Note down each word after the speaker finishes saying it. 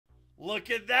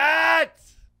Look at that.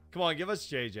 Come on, give us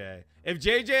JJ. If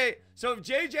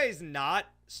JJ's not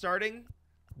starting,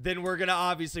 then we're going to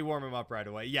obviously warm him up right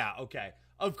away. Yeah, okay.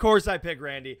 Of course I pick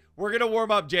Randy. We're going to warm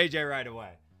up JJ right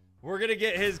away. We're going to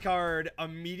get his card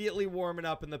immediately warming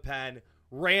up in the pen.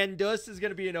 Randus is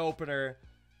going to be an opener.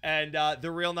 And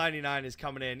the real 99 is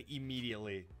coming in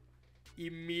immediately.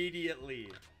 Immediately.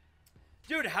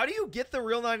 Dude, how do you get the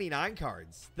real 99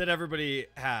 cards that everybody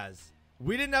has?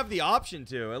 We didn't have the option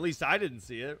to. At least I didn't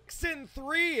see it. Sin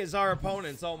 3 is our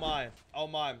opponents. Oh, my. Oh,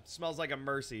 my. Smells like a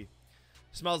mercy.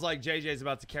 Smells like JJ's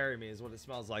about to carry me is what it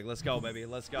smells like. Let's go, baby.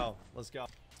 Let's go. Let's go.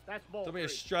 That's bold. Give me a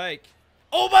strike.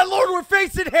 Oh, my Lord. We're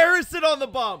facing Harrison on the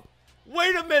bump.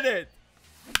 Wait a minute.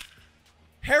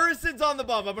 Harrison's on the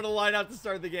bump. I'm going to line out to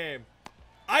start the game.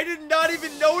 I did not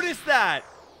even notice that.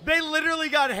 They literally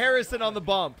got Harrison on the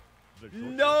bump.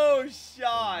 No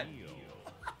shot.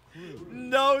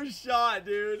 No shot,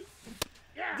 dude.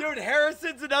 Dude,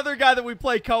 Harrison's another guy that we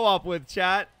play co-op with,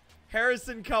 chat.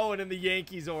 Harrison Cohen in the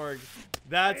Yankees org.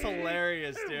 That's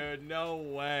hilarious, dude. No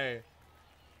way.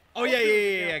 Oh,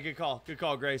 yeah. Good call. Good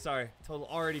call, Gray. Sorry.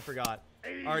 Already forgot.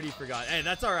 Hey,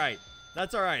 that's all right.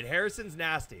 That's all right. Harrison's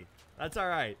nasty. That's all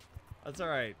right. That's all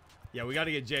right. Yeah, we got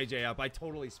to get JJ up. I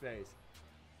totally spaced.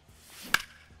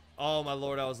 Oh, my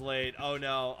Lord, I was late. Oh,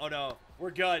 no. Oh, no.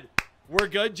 We're good. We're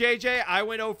good, JJ. I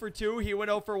went 0 for 2. He went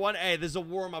 0 for 1. Hey, this is a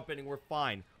warm-up inning. We're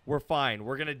fine. We're fine.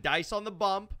 We're going to dice on the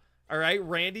bump. All right,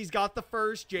 Randy's got the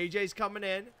first. JJ's coming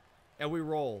in, and we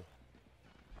roll.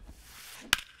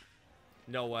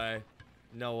 No way.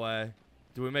 No way.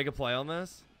 Do we make a play on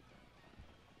this?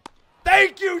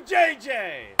 Thank you,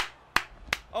 JJ!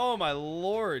 Oh, my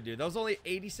Lord, dude. That was only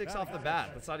 86 off the bat.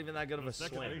 That's not even that good of a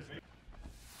swing.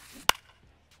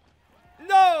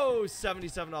 No!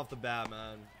 77 off the bat,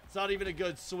 man. It's not even a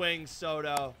good swing,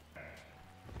 Soto.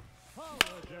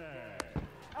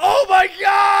 Oh, my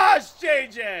gosh,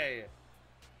 JJ!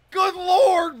 Good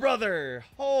Lord, brother!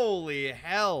 Holy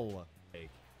hell.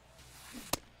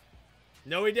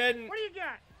 No, he didn't. What do you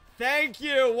got? Thank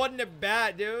you. Wasn't it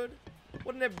bad, dude?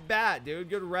 Wasn't it bad, dude?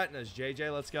 Good retinas,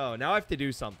 JJ. Let's go. Now I have to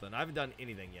do something. I haven't done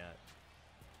anything yet.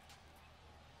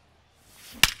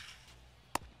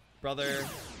 Brother,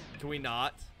 can we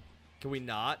not? Can we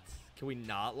not? Can we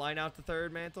not line out to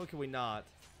third, Mantle? Can we not?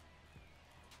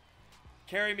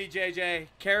 Carry me, JJ.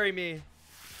 Carry me.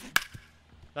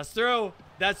 That's through.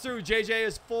 That's through. JJ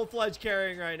is full-fledged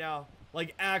carrying right now.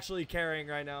 Like, actually carrying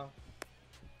right now.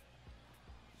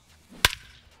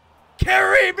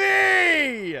 Carry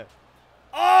me!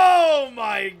 Oh,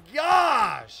 my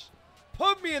gosh.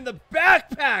 Put me in the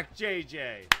backpack,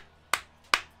 JJ.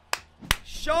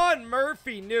 Sean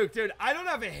Murphy nuke. Dude, I don't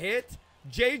have a hit.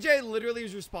 JJ literally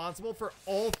is responsible for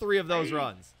all 3 of those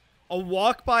runs. A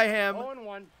walk by him,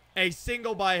 0-1. a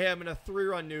single by him, and a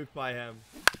 3-run nuke by him.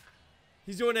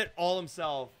 He's doing it all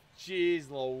himself. Jeez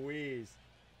Louise.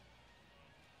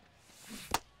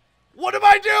 What am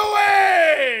I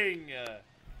doing?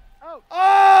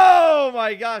 Oh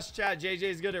my gosh, chat.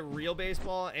 JJ's good at real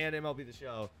baseball and MLB The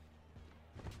Show.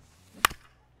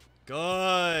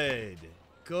 Good.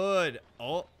 Good.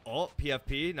 Oh,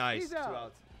 PFP. Nice. 2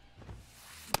 outs.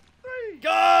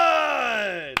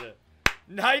 Good.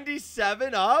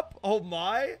 97 up. Oh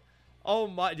my. Oh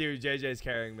my. Dude, JJ's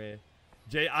carrying me.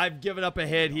 I've given up a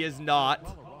hit. He is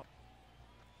not.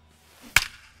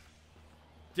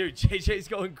 Dude, JJ's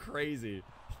going crazy.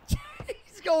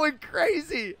 He's going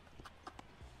crazy.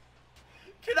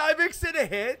 Can I mix in a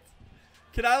hit?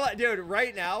 Can I, dude,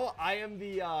 right now, I am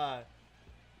the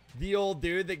old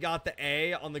dude that got the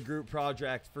A on the group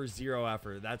project for 0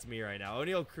 effort. That's me right now.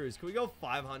 O'Neal Cruz, can we go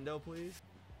 5 hundo, please?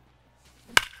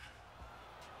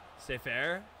 Stay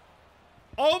fair.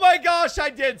 Oh my gosh, I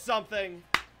did something.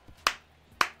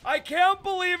 I can't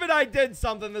believe it. I did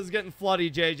something. This is getting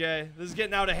floody, JJ. This is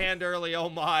getting out of hand early. Oh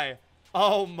my.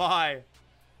 Oh my.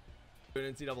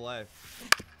 NCAA.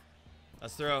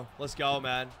 That's through. Let's go,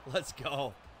 man. Let's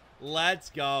go.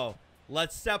 Let's go.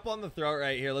 Let's step on the throat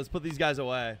right here. Let's put these guys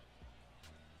away.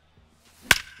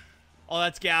 Oh,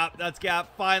 that's gap. That's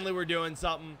gap. Finally, we're doing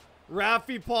something.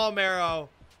 Rafi Palmeiro.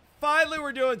 Finally,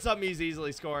 we're doing something. He's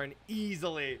easily scoring.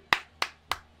 Easily.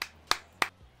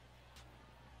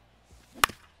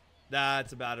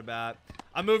 That's about a bat.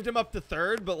 I moved him up to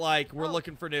third, but, like, we're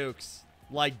looking for nukes.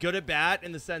 Like, good at bat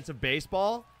in the sense of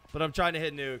baseball, but I'm trying to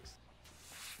hit nukes.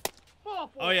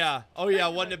 Oh, yeah. Oh, yeah.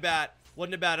 Wasn't a bat.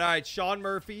 Wasn't a bat. All right, Sean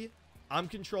Murphy. I'm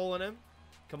controlling him.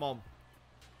 Come on.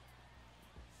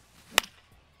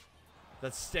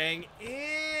 That's staying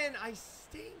in. I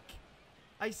stink.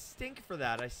 I stink for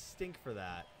that. I stink for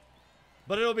that.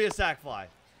 But it'll be a sac fly.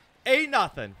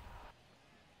 8-0.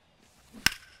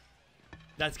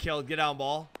 That's killed. Get down,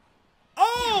 ball.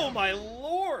 Oh, my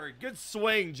Lord. Good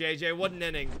swing, JJ. What an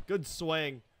inning. Good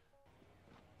swing.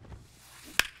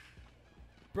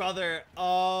 Brother,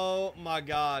 oh my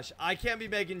gosh. I can't be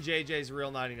making JJ's real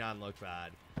 99 look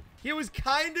bad. He was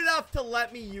kind enough to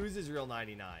let me use his real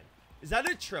 99. Is that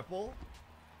a triple?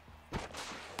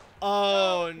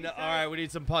 Oh, no. All right, we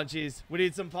need some punchies. We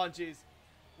need some punchies.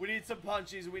 We need some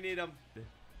punchies. We need them.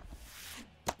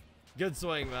 Good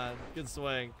swing, man. Good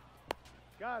swing.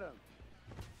 Got him.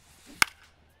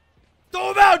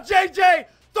 Throw him out, JJ!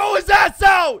 Throw his ass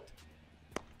out!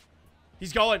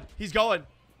 He's going. He's going.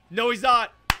 No, he's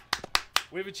not.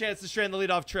 We have a chance to strand the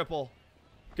leadoff triple.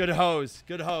 Good hose.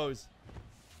 Good hose.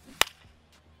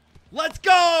 Let's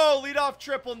go! Leadoff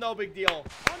triple. No big deal.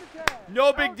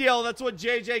 No big deal. That's what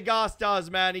JJ Goss does,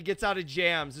 man. He gets out of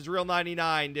jams. His real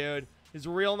 99, dude. His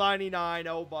real 99.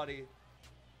 Oh, buddy.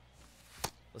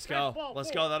 Let's go.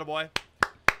 Let's go. That a boy.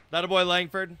 That a boy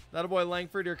Langford. That a boy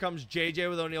Langford. Here comes JJ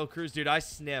with O'Neal Cruz. Dude, I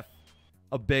sniff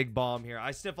a big bomb here.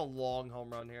 I sniff a long home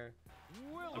run here.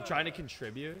 I'm trying to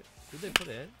contribute. Who'd they put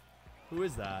in? Who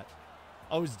is that?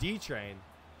 Oh, it's D-Train.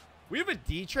 We have a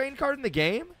D-Train card in the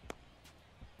game?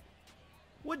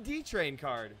 What D-Train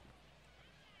card?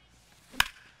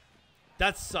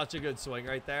 That's such a good swing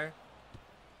right there.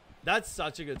 That's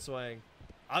such a good swing.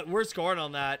 We're scoring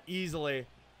on that easily.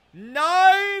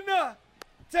 9-0.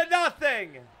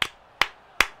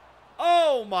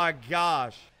 Oh my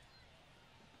gosh.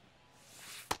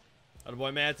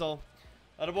 Attaboy Mantle.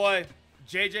 Attaboy.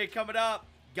 JJ coming up.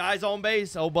 Guys on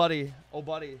base. Oh, buddy. Oh,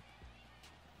 buddy.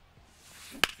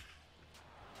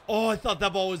 Oh, I thought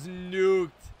that ball was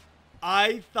nuked.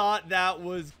 I thought that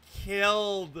was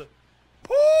killed.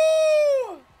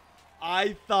 Woo!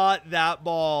 I thought that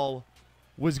ball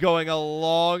was going a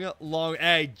long.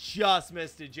 Hey, just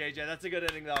missed it, JJ. That's a good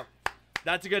inning, though.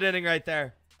 That's a good inning right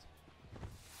there.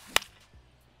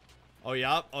 Oh,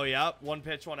 yep. Oh, yep. One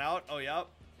pitch, one out. Oh, yep.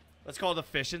 Let's call it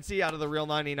efficiency out of the real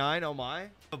 99. Oh, my.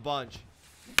 A bunch.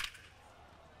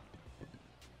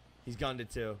 He's gunned it,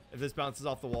 too. If this bounces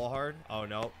off the wall hard. Oh,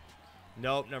 nope.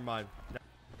 Nope. Never mind. No.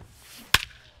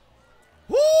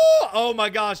 Woo! Oh,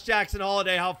 my gosh. Jackson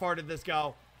Holiday. How far did this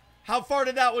go? How far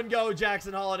did that one go,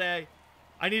 Jackson Holiday?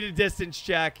 I need a distance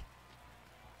check.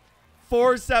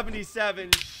 477.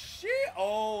 Shit.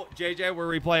 Oh, JJ,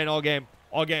 we're replaying all game.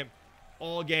 All game.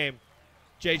 All game.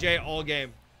 JJ, all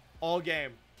game. All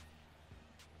game.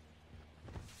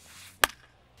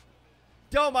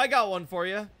 Dome, I got one for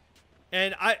you.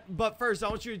 But first, I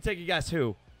want you to take a guess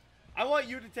who. I want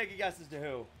you to take a guess as to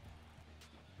who.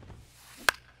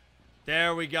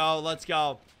 There we go. Let's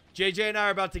go. JJ and I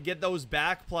are about to get those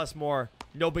back plus more.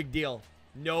 No big deal.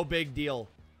 No big deal.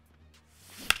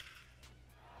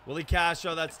 Willie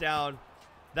Castro, that's down.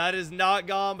 That is not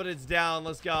gone, but it's down.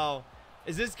 Let's go.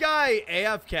 Is this guy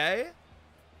AFK?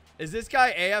 Is this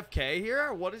guy AFK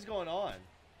here? What is going on?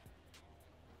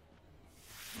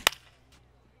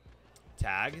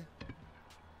 Tag.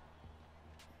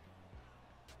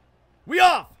 We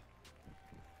off!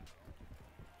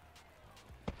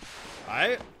 All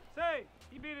right. Say,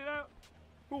 he beat it out.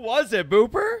 Who was it,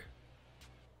 Booper?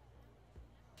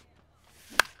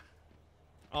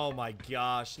 Oh my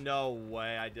gosh, no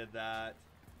way I did that.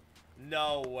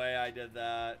 No way I did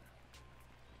that.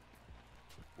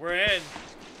 We're in.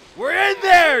 We're in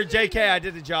there! JK, I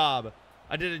did a job.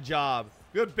 I did a job.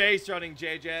 Good base running,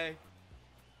 JJ.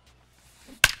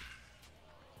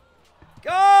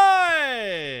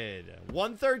 Good!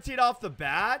 113 off the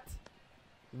bat.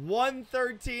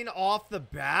 113 off the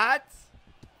bat.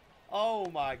 Oh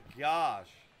my gosh.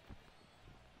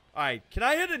 All right, can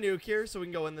I hit a nuke here so we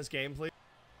can go in this game, please?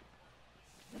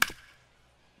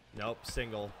 Nope,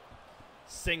 single.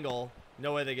 Single.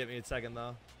 No way they get me at second,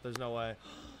 though. There's no way.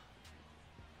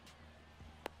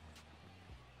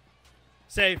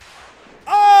 Safe.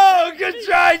 Oh, good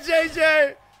try,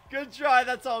 JJ. Good try.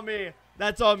 That's on me.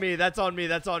 That's on me. That's on me.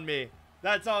 That's on me.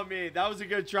 That's on me. That was a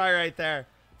good try right there.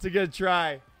 It's a good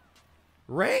try.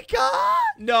 Reka?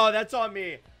 No, that's on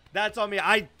me. That's on me.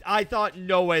 I thought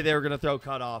no way they were going to throw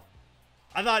cutoff.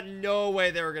 I thought no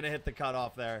way they were going to hit the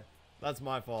cutoff there. That's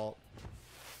my fault.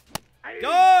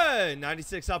 Good.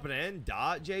 96 up and in.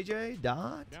 Dot, JJ.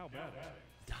 Dot. Now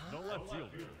Dot.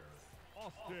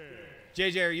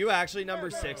 JJ, are you actually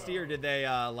number 60 or did they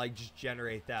like just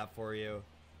generate that for you?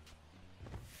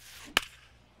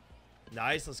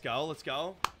 Nice. Let's go. Let's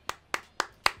go.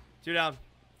 Two down.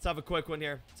 Let's have a quick one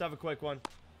here. Let's have a quick one.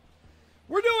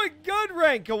 We're doing good,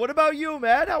 Renka. What about you,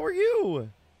 man? How are you?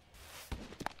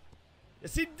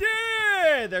 Yes, he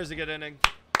did. There's a good inning.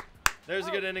 There's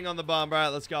a good inning on the bomb. All right,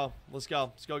 let's go. Let's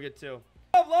go. Let's go get two.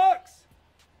 Looks.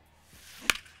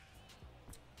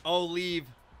 Oh, leave.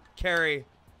 Carry.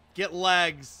 Get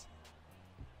legs.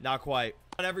 Not quite.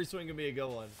 Not every swing can be a good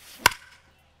one.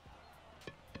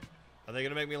 Are they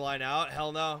going to make me line out?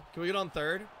 Hell no. Can we get on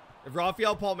third? If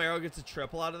Rafael Palmeiro gets a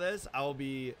triple out of this, I will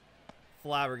be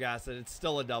flabbergasted. It's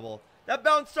still a double. That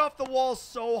bounced off the wall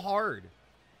so hard.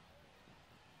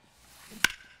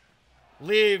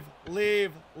 Leave.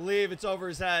 Leave. Leave. It's over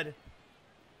his head.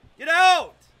 Get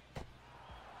out.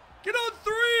 Get on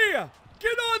three.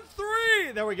 Get on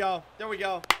three. There we go. There we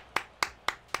go.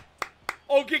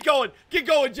 Oh, get going. Get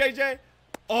going, JJ.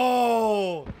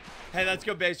 Oh. Hey, that's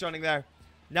good base running there.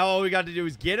 Now all we got to do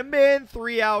is get him in.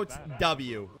 3 outs.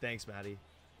 W. Thanks, Maddie.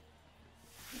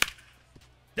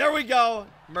 There we go.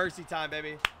 Mercy time,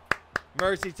 baby.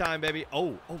 Mercy time, baby.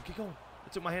 Oh, get going. I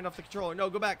took my hand off the controller. No,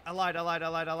 go back. I lied.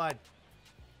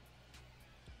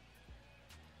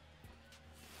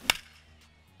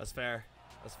 That's fair.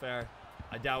 That's fair.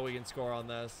 I doubt we can score on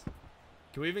this.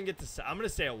 Can we even get to... I'm going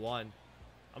to stay at 1.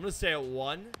 I'm going to stay at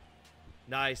 1.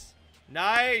 Nice.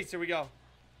 Nice. Here we go.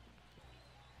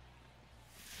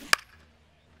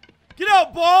 Get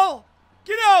out, ball.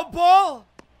 Get out, ball.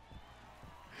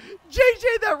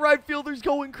 JJ, that right fielder's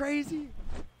going crazy.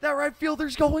 That right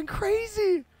fielder's going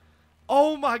crazy.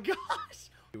 Oh, my gosh.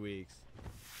 2 weeks.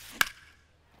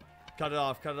 Cut it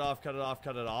off. Cut it off. Cut it off.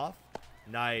 Cut it off.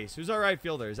 Nice. Who's our right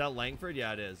fielder? Is that Langford?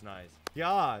 Yeah, it is. Nice.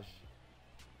 Gosh.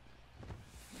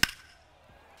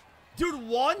 Dude,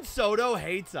 Juan Soto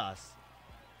hates us.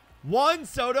 Juan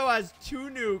Soto has 2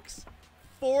 nukes,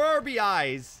 4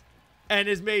 RBIs, and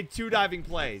has made 2 diving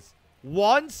plays.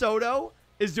 Juan Soto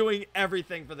is doing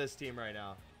everything for this team right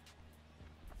now.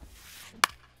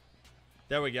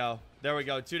 There we go. There we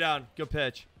go. 2 down. Good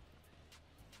pitch.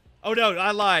 Oh, no.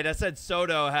 I lied. I said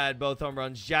Soto had both home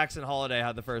runs. Jackson Holiday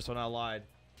had the first one. I lied.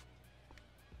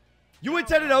 You went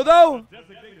 10-0, though?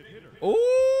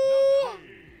 Ooh.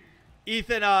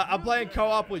 Ethan, I'm playing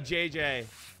co-op with JJ.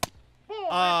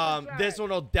 This one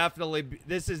will definitely be,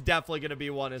 this is definitely going to be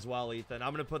one as well, Ethan.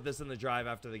 I'm going to put this in the drive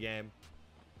after the game.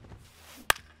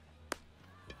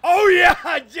 Oh, yeah.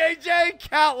 JJ,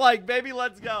 cat-like, baby.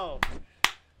 Let's go.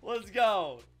 Let's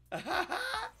go. All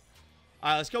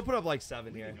right, let's go put up like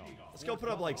 7 here. Let's go put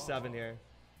up like 7 here.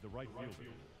 The right fielder.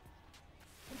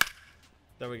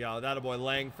 There we go. That a boy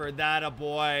Langford. That a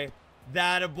boy.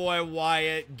 That a boy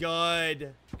Wyatt. Good.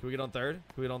 Can we get on third?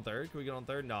 Can we get on third? Can we get on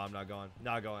third? No, I'm not going.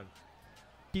 Not going.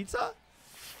 Pizza?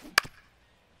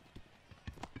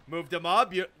 Moved him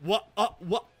up. You what?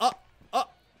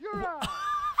 You're out.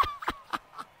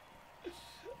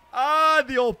 Ah,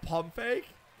 the old pump fake.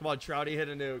 Come on, Trouty, hit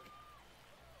a nuke.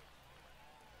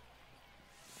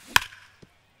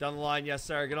 Down the line, yes,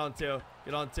 sir. Get on 2.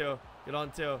 Get on 2. Get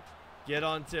on 2. Get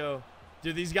on 2.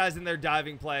 Dude, these guys in their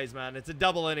diving plays, man. It's a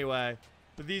double anyway.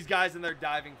 But these guys in their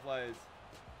diving plays.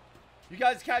 You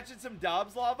guys catching some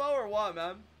dubs, Lavo, or what,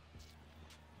 man?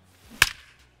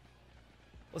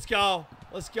 Let's go.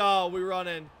 Let's go. We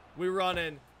running. We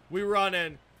running. We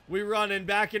running. We running.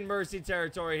 Back in Mercy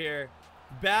territory here.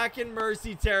 Back in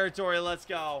Mercy territory. Let's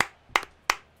go.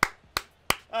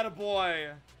 Atta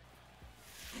boy.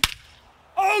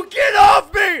 Oh, get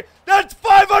off me! That's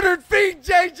 500 feet,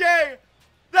 JJ!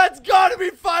 That's gotta be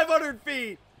 500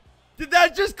 feet! Did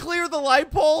that just clear the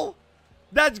light pole?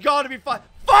 That's gotta be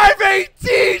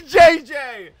 518,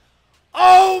 JJ!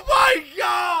 Oh my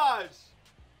gosh!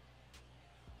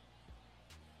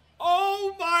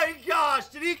 Oh my gosh!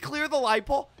 Did he clear the light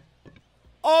pole?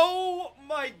 Oh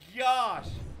my gosh!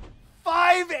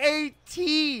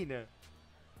 518!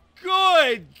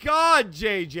 Good God,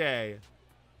 JJ!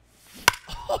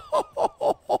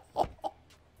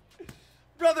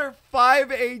 Brother,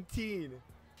 518.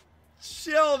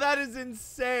 Chill, that is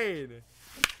insane.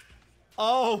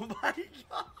 Oh my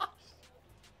gosh.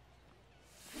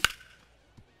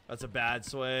 That's a bad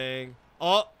swing.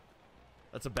 Oh,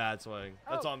 that's a bad swing.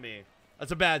 That's on me.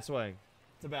 That's a bad swing.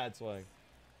 It's a bad swing.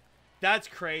 That's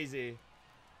crazy.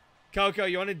 Coco,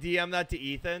 you want to DM that to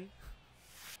Ethan?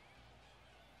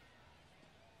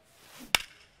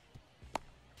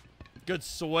 Good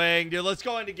swing, dude. Let's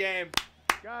go into game.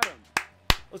 Got him.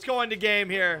 Let's go into game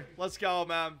here. Let's go,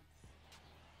 man.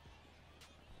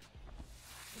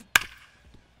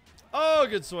 Oh,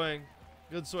 good swing.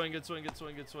 Good swing, good swing, good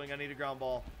swing, good swing. I need a ground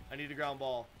ball. I need a ground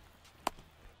ball.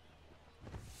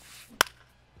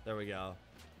 There we go.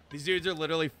 These dudes are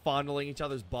literally fondling each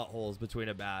other's buttholes between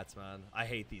at bats, man. I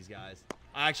hate these guys.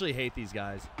 I actually hate these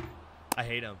guys. I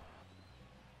hate them.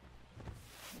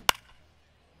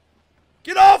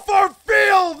 Get off our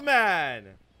field, man!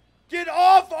 Get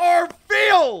off our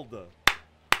field!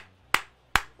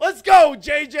 Let's go,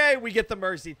 JJ. We get the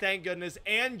mercy. Thank goodness.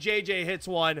 And JJ hits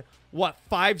one, what,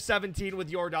 517 with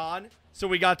Jordan. So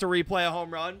we got to replay a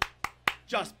home run.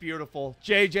 Just beautiful.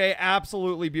 JJ,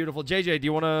 absolutely beautiful. JJ, do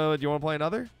you want to play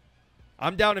another?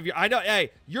 I'm down if you I know,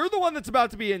 hey, you're the one that's about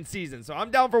to be in season, so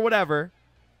I'm down for whatever.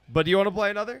 But do you want to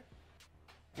play another?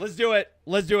 Let's do it.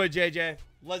 Let's do it, JJ.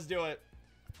 Let's do it.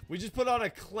 We just put on a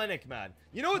clinic, man.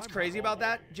 You know what's crazy about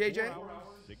that, JJ?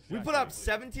 We put up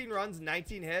 17 runs,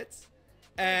 19 hits,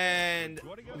 and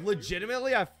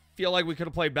legitimately, I feel like we could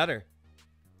have played better.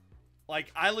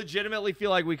 Like, I legitimately feel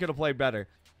like we could have played better.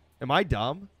 Am I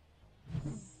dumb?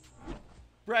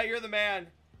 Brett, you're the man.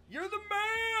 You're the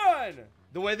man!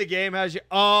 The way the game has you.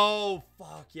 Oh,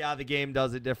 fuck. Yeah, the game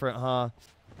does it different, huh?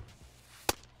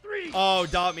 Oh,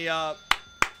 dot me up.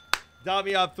 Dot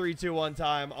me up 3-2 one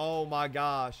time. Oh, my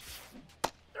gosh.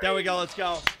 There we go. Let's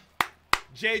go.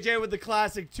 JJ with the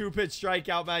classic 2-pitch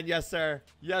strikeout, man. Yes, sir.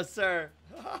 Yes, sir.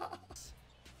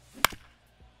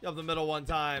 Up the middle one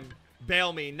time.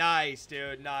 Bail me. Nice,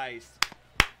 dude. Nice.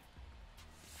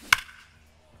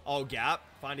 Oh, gap.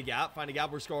 Find a gap. Find a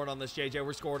gap. We're scoring on this, JJ.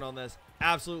 We're scoring on this.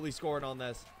 Absolutely scoring on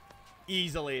this.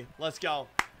 Easily. Let's go.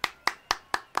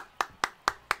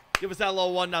 Give us that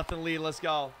little 1-0 lead. Let's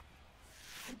go.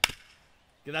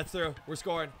 Yeah, that's through. We're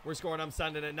scoring. We're scoring. I'm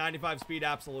sending it. 95 speed.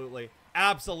 Absolutely.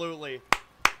 Absolutely.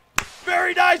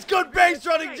 Very nice. Good base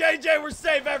running, JJ. We're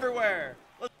safe everywhere.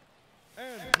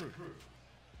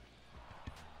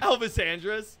 Elvis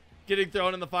Andrus getting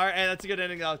thrown in the fire. Hey, that's a good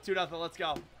inning, though. 2-0. Let's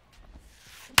go.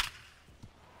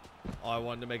 Oh, I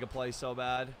wanted to make a play so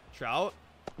bad. Trout.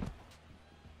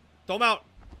 Throw him out.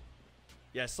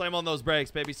 Yeah, slam on those brakes,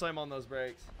 baby. Slam on those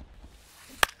brakes.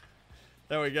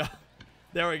 There we go.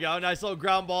 There we go. Nice little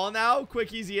ground ball now.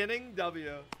 Quick, easy inning.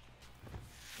 W.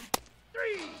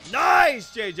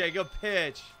 Nice, JJ. Good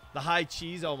pitch. The high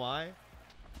cheese. Oh, my.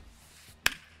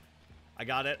 I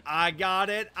got it. I got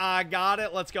it. I got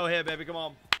it. Let's go hit, baby. Come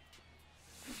on.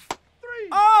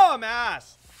 Oh, I'm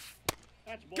ass.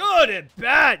 Good at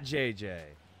bat, JJ.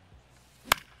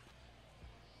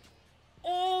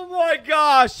 Oh, my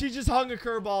gosh. She just hung a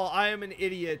curveball. I am an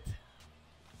idiot.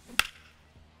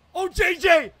 Oh,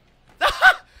 JJ.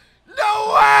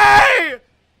 No way!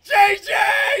 JJ!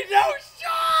 No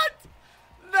shot!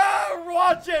 No!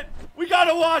 Watch it! We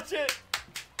gotta watch it!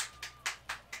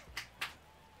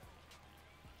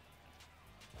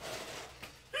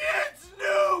 He hits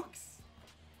nukes!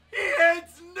 He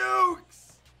hits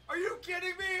nukes! Are you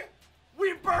kidding me?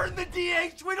 We burned the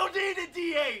DH! We don't need a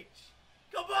DH!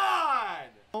 Come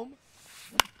on!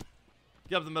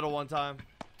 Get up the middle one time.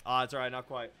 Ah, it's alright, not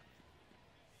quite.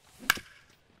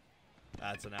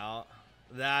 That's an out.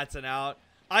 That's an out.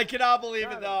 I cannot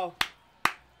believe it, though.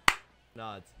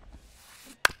 Nuts.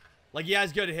 Like, he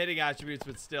has good hitting attributes,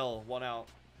 but still, 1 out.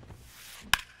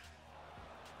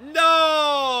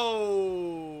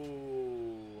 No!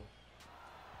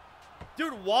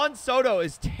 Dude, Juan Soto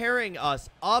is tearing us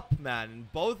up, man, in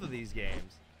both of these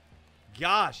games.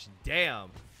 Gosh, damn.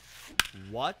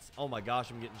 What? Oh, my gosh,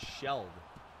 I'm getting shelled.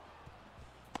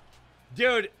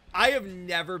 Dude, I have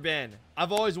never been.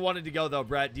 I've always wanted to go, though,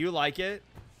 Brett. Do you like it?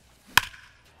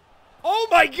 Oh,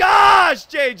 my gosh,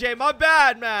 JJ. My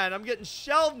bad, man. I'm getting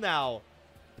shelled now.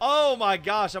 Oh, my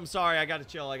gosh. I'm sorry. I got to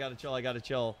chill. I got to chill. I got to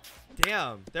chill.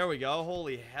 Damn. There we go.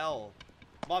 Holy hell.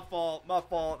 My fault. My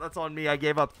fault. That's on me. I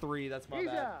gave up 3. That's my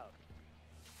bad. Out.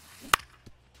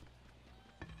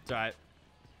 It's all right.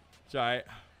 It's all right.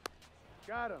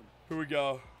 Got him. Here we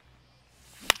go.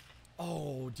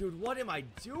 Oh, dude, what am I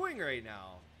doing right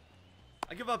now?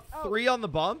 I give up 3 on the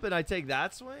bump, and I take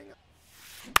that swing?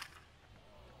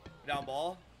 Down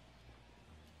ball.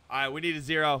 All right, we need a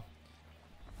 0.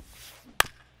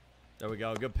 There we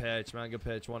go. Good pitch, man. Good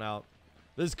pitch. 1 out.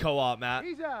 This is co-op, Matt.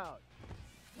 He's out.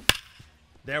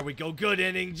 There we go. Good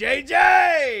inning,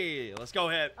 JJ. Let's go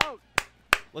hit. Out.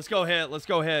 Let's go hit. Let's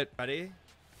go hit. Ready?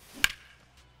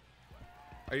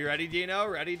 Are you ready, Dino?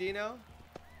 Ready, Dino?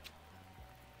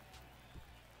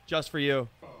 Just for you.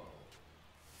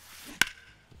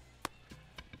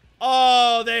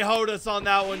 Oh, they hoed us on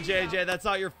that one, JJ. That's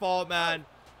not your fault, man.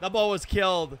 That ball was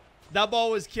killed. That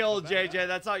ball was killed, JJ.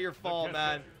 That's not your fault,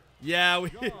 man. Yeah,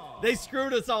 they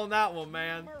screwed us on that one,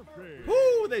 man.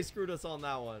 Woo, they screwed us on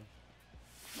that one.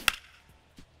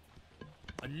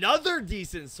 Another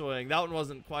decent swing. That one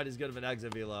wasn't quite as good of an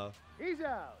exit velo. He's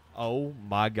out. Oh,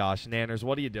 my gosh. Nanners,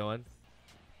 what are you doing?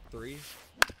 3.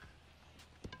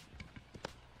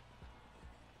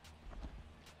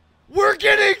 We're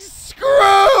getting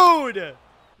screwed!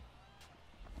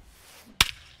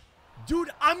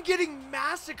 Dude, I'm getting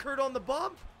massacred on the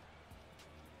bump.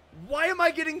 Why am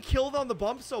I getting killed on the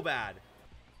bump so bad?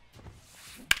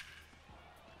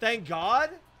 Thank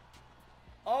God.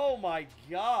 Oh my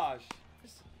gosh.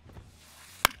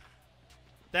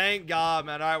 Thank God,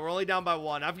 man. All right, we're only down by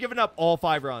 1. I've given up all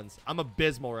 5 runs. I'm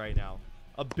abysmal right now.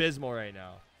 Abysmal right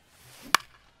now.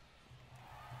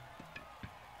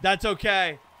 That's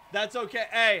okay. That's okay.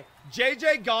 Hey,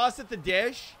 JJ Goss at the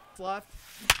dish. Left.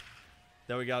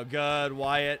 There we go. Good,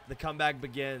 Wyatt. The comeback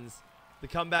begins. The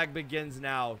comeback begins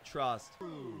now. Trust.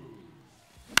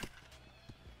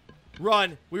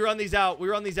 Run. We run these out. We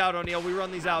run these out, O'Neal. We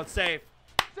run these out. Safe.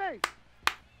 Safe.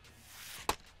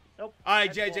 Nope. All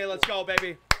right, JJ, let's go,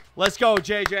 baby. Let's go,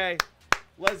 JJ.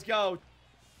 Let's go.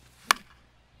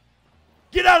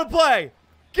 Get out of play.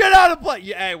 Get out of play.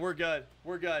 Yeah, hey, we're good.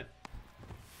 We're good.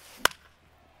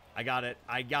 I got it.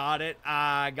 I got it.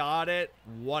 I got it.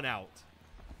 1 out.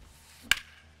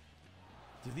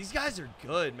 Dude, these guys are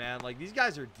good, man. Like, these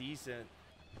guys are decent.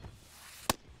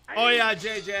 Oh, yeah,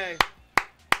 JJ.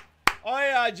 Oh,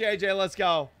 yeah, JJ. Let's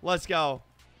go. Let's go.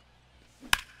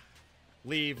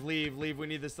 Leave, leave, leave. We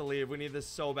need this to leave. We need this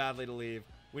so badly to leave.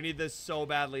 We need this so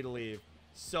badly to leave.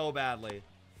 So badly.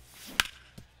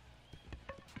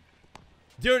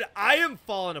 Dude, I am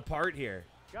falling apart here.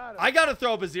 I got to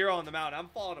throw up a 0 on the mound. I'm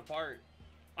falling apart.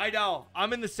 I know.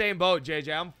 I'm in the same boat,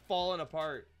 JJ. I'm falling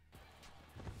apart.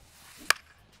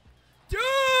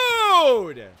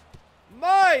 Dude!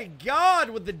 My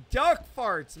God, with the duck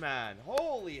farts, man.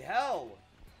 Holy hell.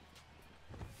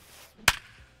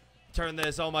 Turn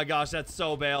this. Oh, my gosh. That's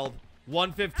so bailed.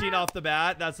 115 off the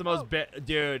bat. That's the most...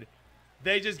 Dude,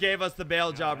 they just gave us the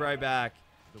bail job right back.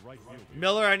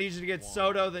 Miller, I need you to get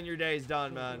Soto, then your day's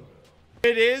done, man.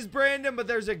 It is, Brandon, but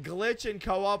there's a glitch in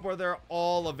co-op where they're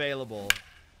all available.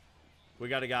 We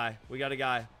got a guy. We got a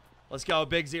guy. Let's go.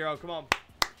 Big 0. Come on.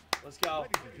 Let's go.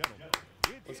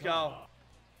 Let's go.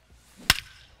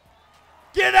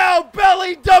 Get out,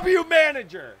 Belly. W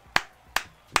manager.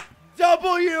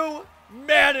 W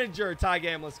manager. Tie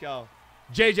game. Let's go.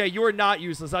 JJ, you are not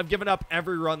useless. I've given up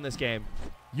every run this game.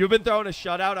 You've been throwing a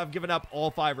shutout. I've given up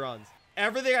all 5 runs.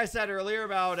 Everything I said earlier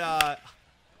about,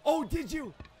 oh, did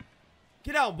you?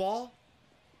 Get out, ball.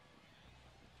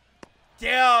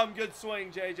 Damn, good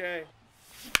swing, JJ.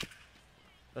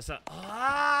 That's not,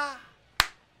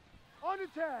 On the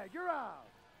tag, you're out.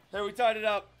 Hey, we tied it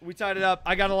up. We tied it up.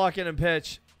 I got to lock in and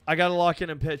pitch. I got to lock in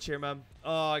and pitch here, man.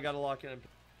 Oh, I got to lock in and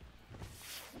pitch.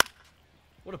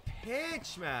 What a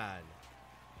pitch, man.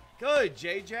 Good,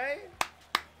 JJ.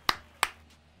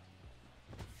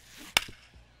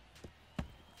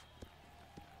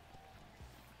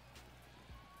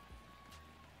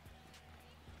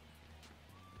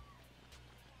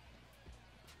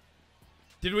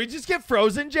 Did we just get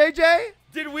frozen, JJ?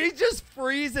 Did we just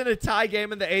freeze in a tie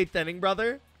game in the 8th inning,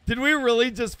 brother? Did we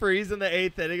really just freeze in the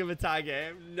 8th inning of a tie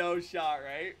game? No shot,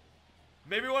 right?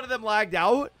 Maybe one of them lagged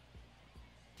out?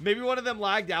 Maybe one of them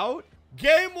lagged out?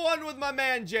 Game 1 with my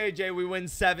man, JJ. We win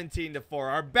 17-4.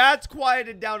 Our bats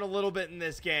quieted down a little bit in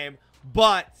this game,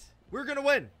 but we're going to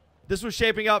win. This was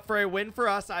shaping up for a win for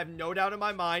us. I have no doubt in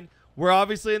my mind. We're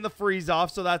obviously in the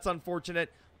freeze-off, so that's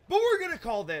unfortunate. But we're going to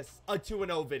call this a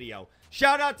 2-0 video.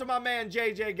 Shout out to my man,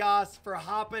 JJ Goss, for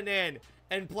hopping in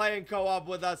and playing co-op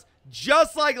with us.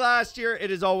 Just like last year, it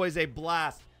is always a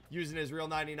blast using his real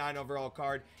 99 overall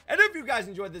card. And if you guys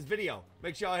enjoyed this video,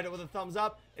 make sure y'all hit it with a thumbs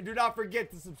up. And do not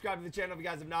forget to subscribe to the channel if you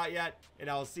guys have not yet. And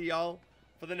I will see y'all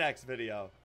for the next video.